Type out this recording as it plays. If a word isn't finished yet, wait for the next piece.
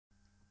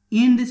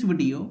In this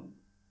video,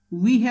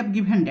 we have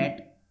given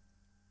that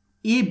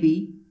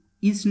AB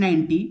is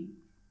 90,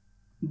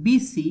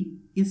 BC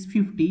is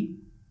 50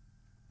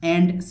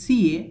 and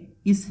CA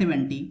is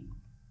 70.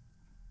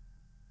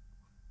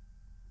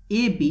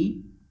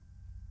 AB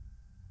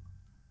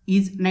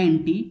is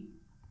 90,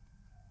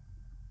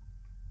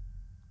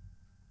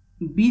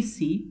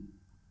 BC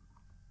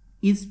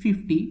is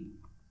 50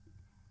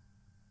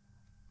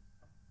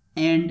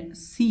 and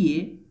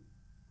CA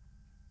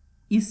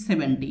is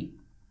 70.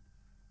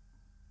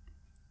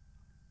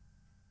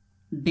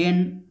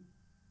 Then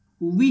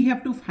we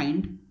have to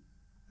find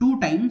 2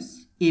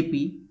 times AP.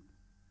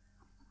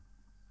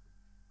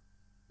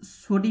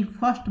 So the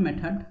first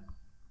method,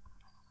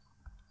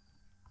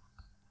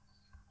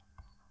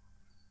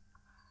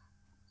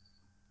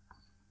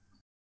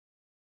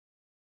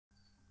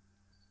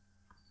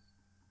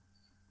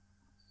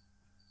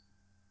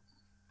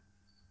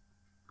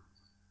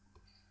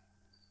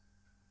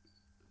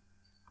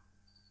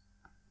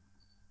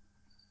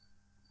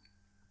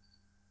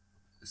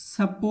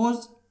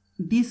 suppose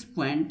this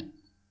point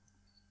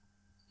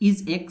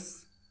is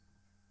X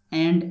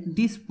and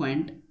this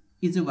point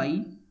is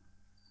Y,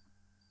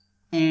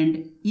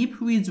 and if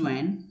we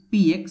join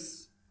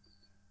PX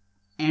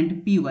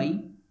and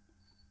PY,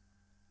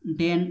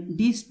 then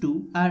these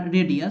two are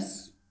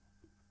radius,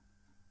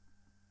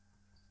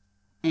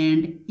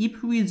 and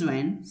if we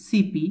join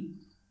CP,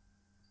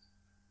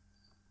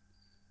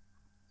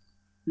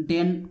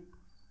 then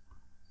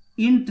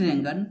in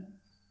triangle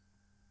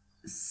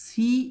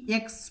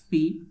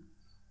CXP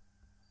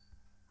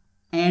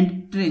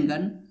and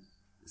triangle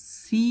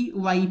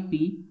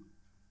CYP,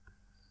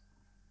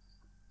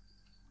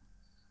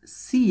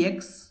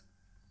 CX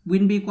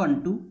will be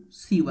equal to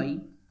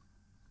CY,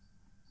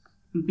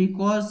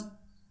 because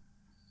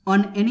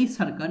on any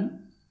circle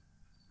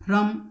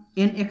from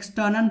an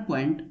external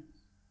point,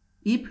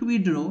 if we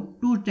draw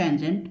 2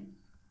 tangents,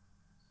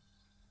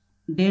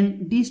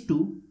 then these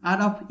two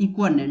are of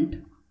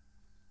equivalent.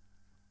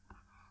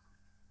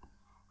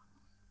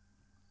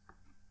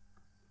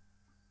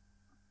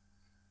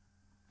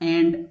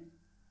 And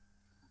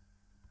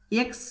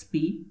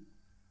XP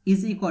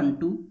is equal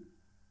to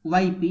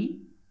YP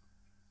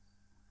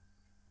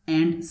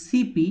and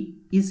CP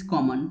is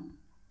common.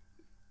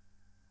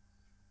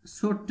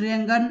 So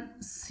triangle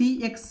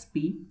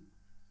CXP,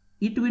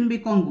 it will be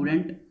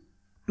congruent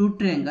to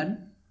triangle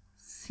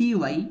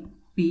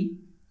CYP.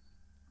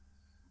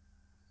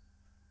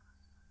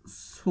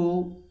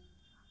 So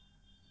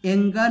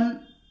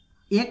angle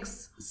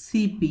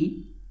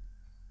XCP,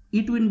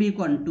 it will be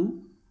equal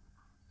to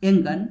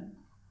angle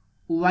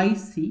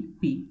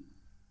YCP.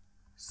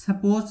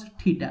 Suppose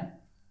theta,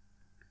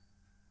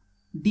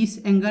 this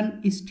angle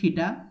is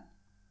theta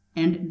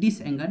and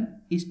this angle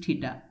is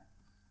theta,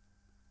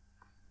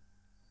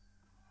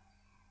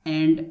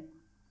 and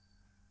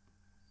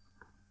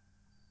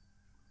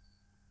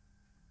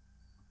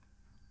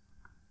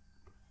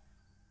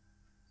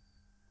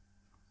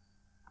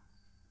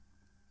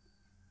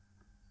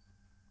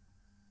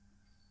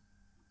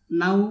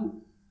now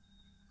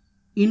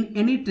in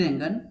any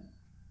triangle,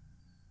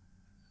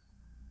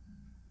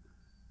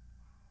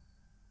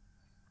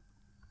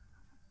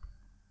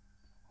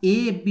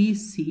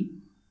 ABC,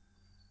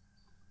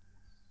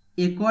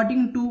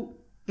 according to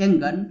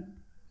angle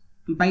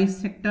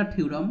bisector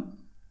theorem,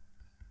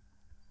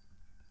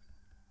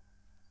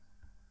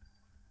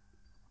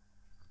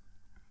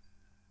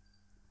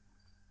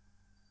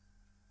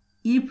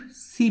 if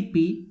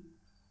CP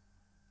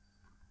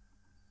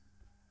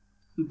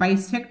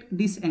bisect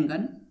this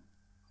angle,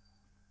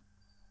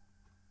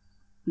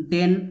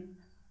 then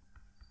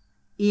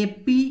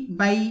AP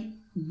by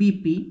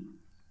BP,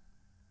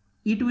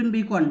 it will be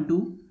equal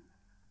to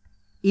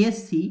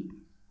AC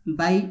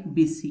by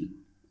BC,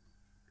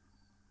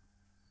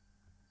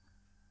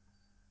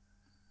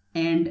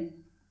 and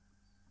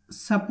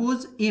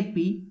suppose AP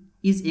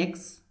is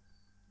X,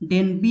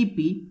 then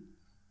BP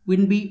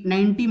will be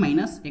 90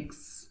 minus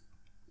X.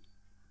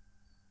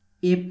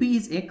 AP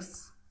is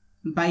X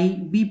by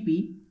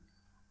BP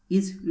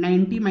is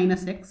 90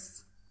 minus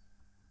X,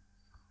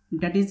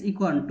 that is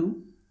equal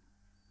to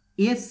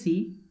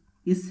AC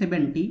is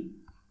 70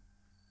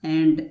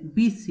 and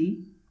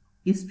BC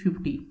is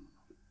 50,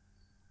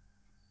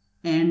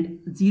 and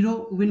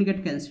 0 will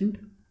get cancelled,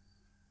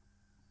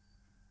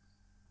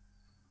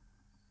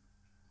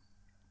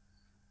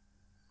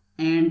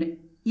 and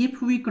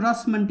if we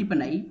cross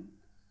multiply,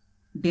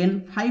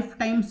 then 5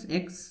 times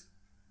X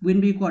will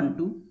be equal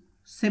to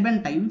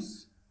 7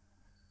 times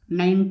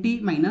 90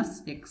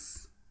 minus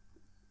X,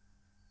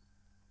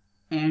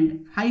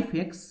 and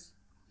 5X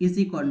is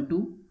equal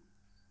to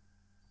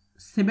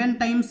 7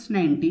 times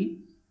 90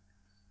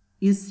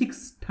 is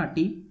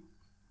 630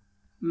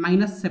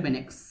 minus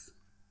 7X,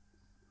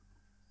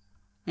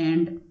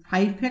 and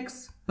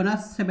 5X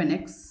plus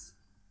 7X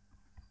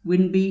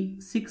will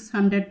be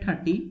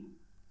 630,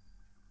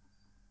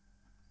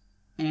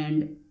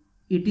 and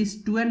it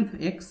is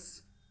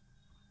 12X,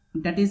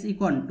 that is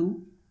equal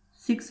to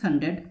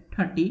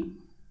 630.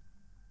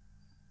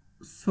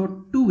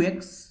 So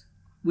 2x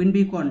will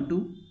be equal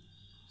to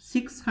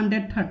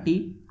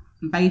 630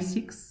 by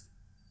 6,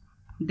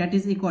 that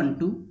is equal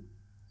to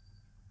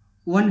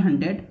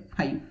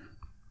 105.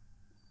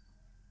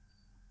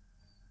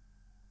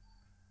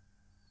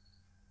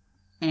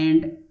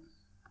 And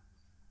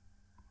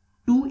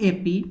 2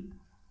 AP,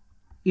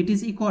 it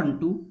is equal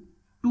to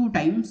 2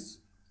 times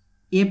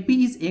AP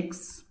is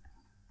x,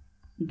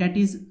 that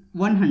is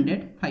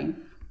 105.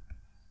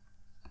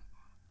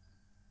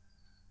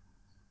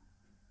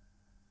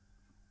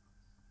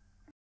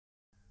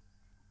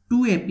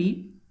 Two AP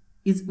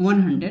is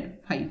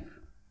 105,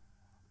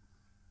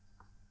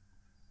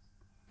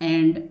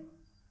 and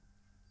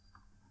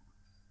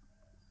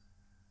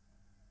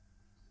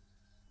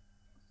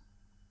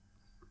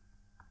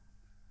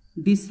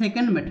the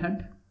second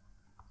method,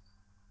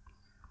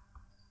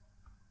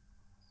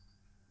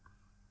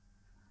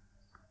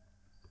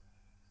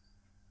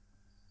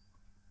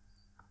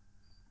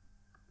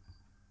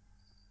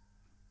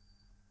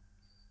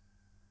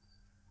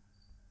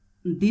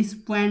 this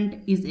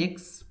point is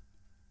x,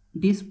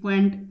 this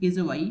point is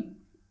y,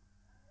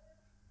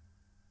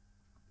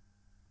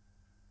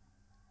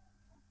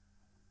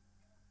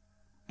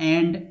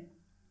 and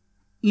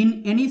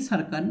in any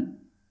circle,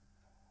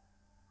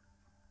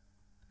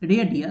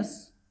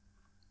 radius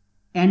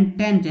and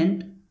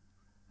tangent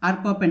are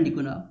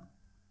perpendicular.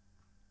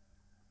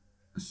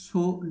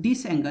 So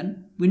this angle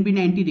will be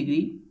 90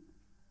 degree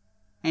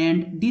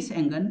and this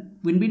angle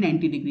will be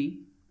 90 degree.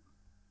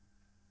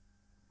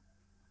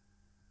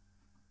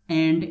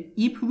 And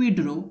if we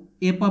draw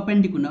a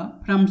perpendicular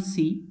from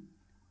C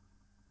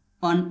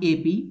on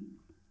AB,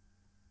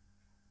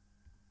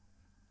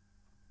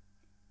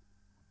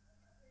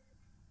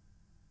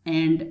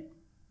 and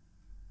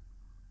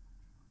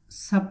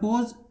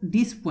suppose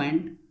this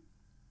point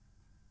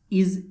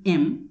is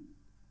M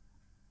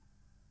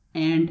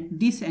and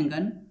this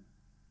angle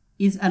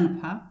is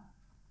alpha,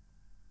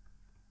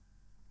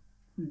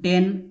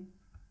 then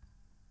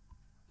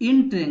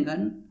in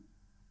triangle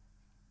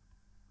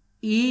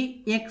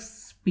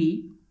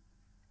AXP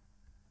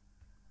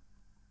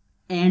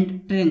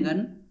and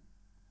triangle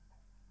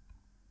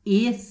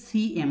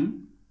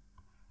ACM,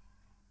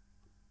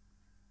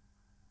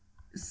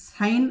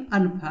 sin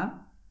alpha,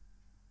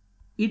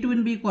 it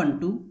will be equal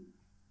to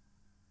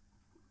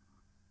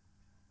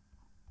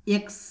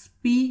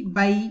XP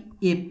by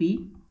AP,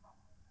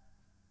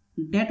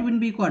 that will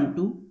be equal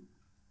to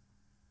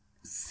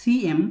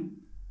CM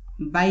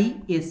by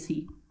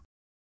AC,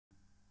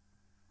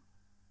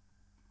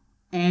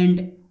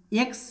 and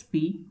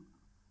XP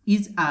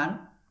is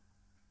R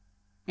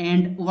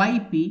and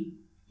YP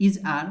is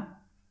R,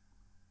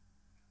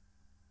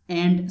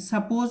 and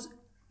suppose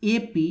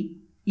AP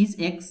is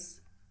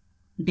X,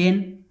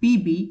 then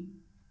PB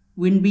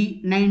will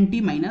be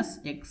 90 minus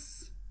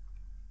X.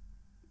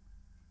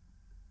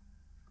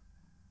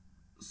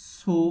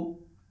 So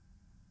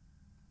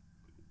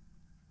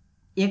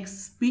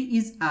XP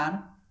is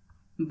R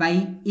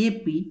by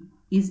AP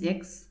is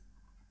X,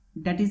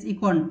 that is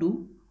equal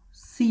to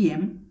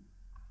CM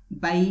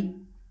by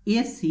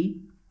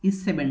AC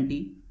is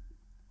 70,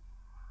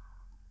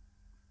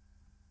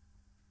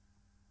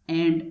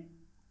 and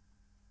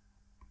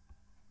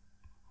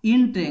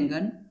in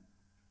triangle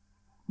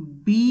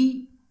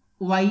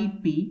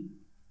BYP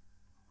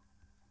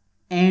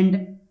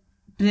and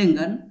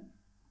triangle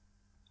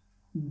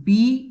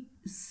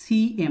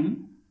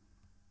BCM,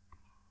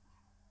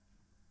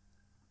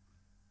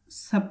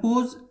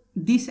 suppose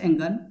this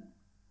angle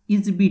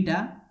is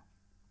beta,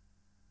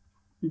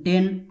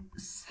 then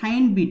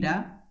sin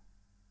beta,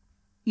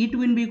 it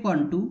will be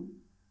equal to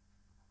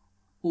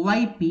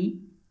YP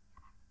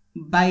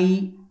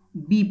by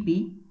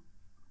BP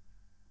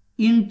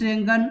in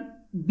triangle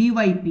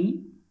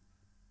BYP,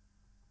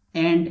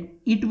 and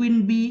it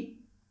will be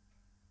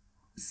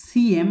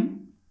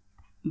CM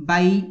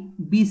by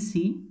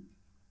BC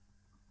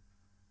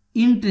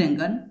in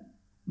triangle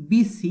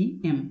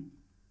BCM,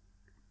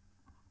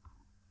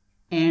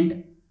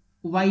 and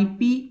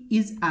YP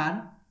is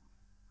R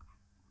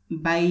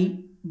by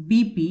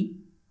BP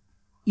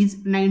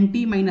is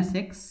 90 minus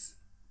X,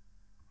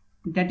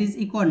 that is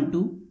equal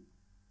to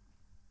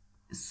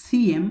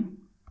CM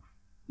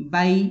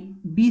by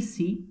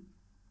BC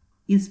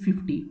is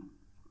 50,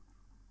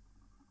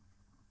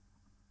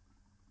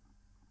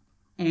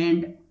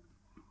 and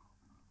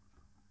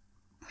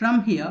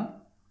from here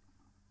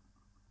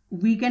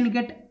we can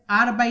get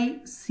R by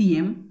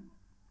CM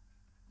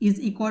is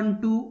equal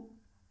to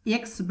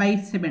X by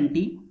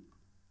 70,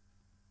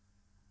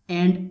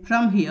 and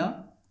from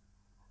here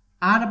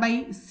R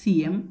by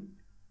CM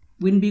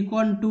will be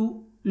equal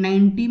to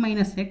 90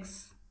 minus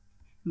X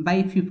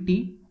by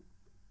 50.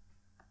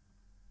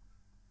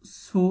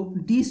 So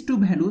these two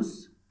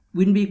values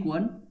will be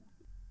equal.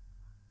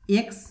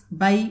 X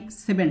by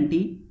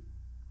 70,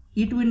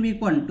 it will be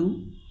equal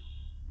to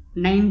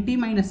 90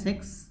 minus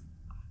X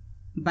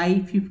by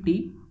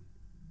 50,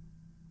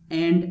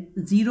 and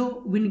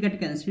 0 will get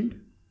cancelled.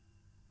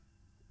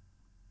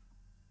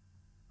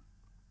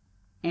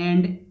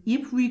 And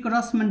if we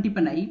cross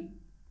multiply,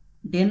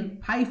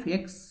 then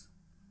 5x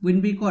will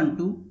be equal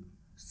to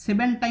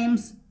 7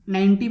 times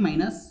 90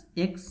 minus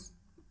x,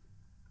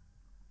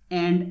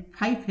 and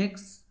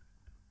 5x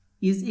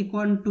is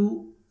equal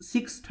to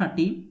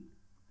 630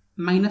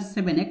 minus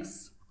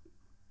 7x,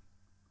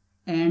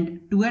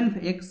 and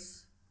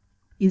 12x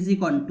is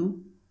equal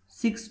to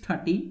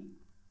 630.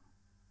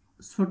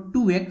 So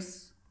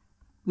 2x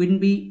will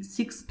be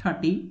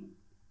 630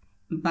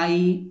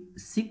 by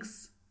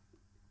 6,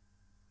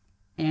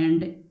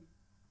 and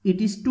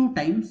it is 2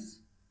 times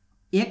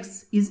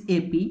x is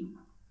AP,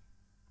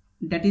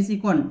 that is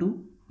equal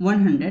to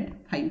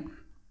 105.